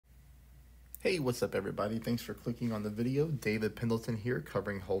Hey, what's up everybody? Thanks for clicking on the video. David Pendleton here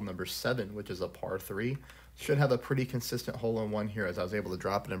covering hole number 7, which is a par 3. Should have a pretty consistent hole-in-one here as I was able to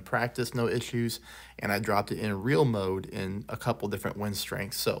drop it in practice, no issues, and I dropped it in real mode in a couple different wind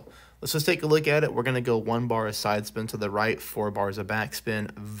strengths. So let's just take a look at it. We're going to go 1 bar of side spin to the right, 4 bars of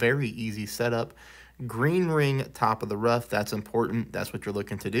backspin. Very easy setup. Green ring, top of the rough, that's important. That's what you're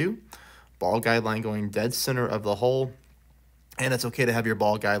looking to do. Ball guideline going dead center of the hole. And it's okay to have your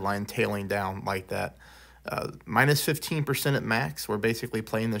ball guideline tailing down like that. Minus 15% at max. We're basically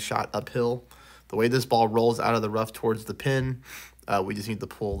playing the shot uphill. The way this ball rolls out of the rough towards the pin, we just need to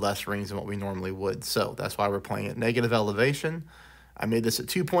pull less rings than what we normally would. So that's why we're playing at negative elevation. I made this at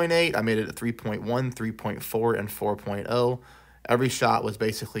 2.8. I made it at 3.1, 3.4, and 4.0. Every shot was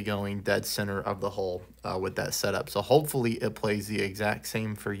basically going dead center of the hole with that setup. So hopefully it plays the exact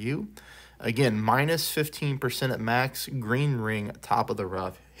same for you. Again, minus 15% at max, green ring, top of the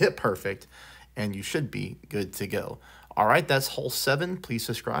rough, hit perfect, and you should be good to go. All right, that's hole 7. Please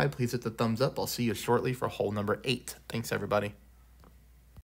subscribe. Please hit the thumbs up. I'll see you shortly for hole number 8. Thanks, everybody.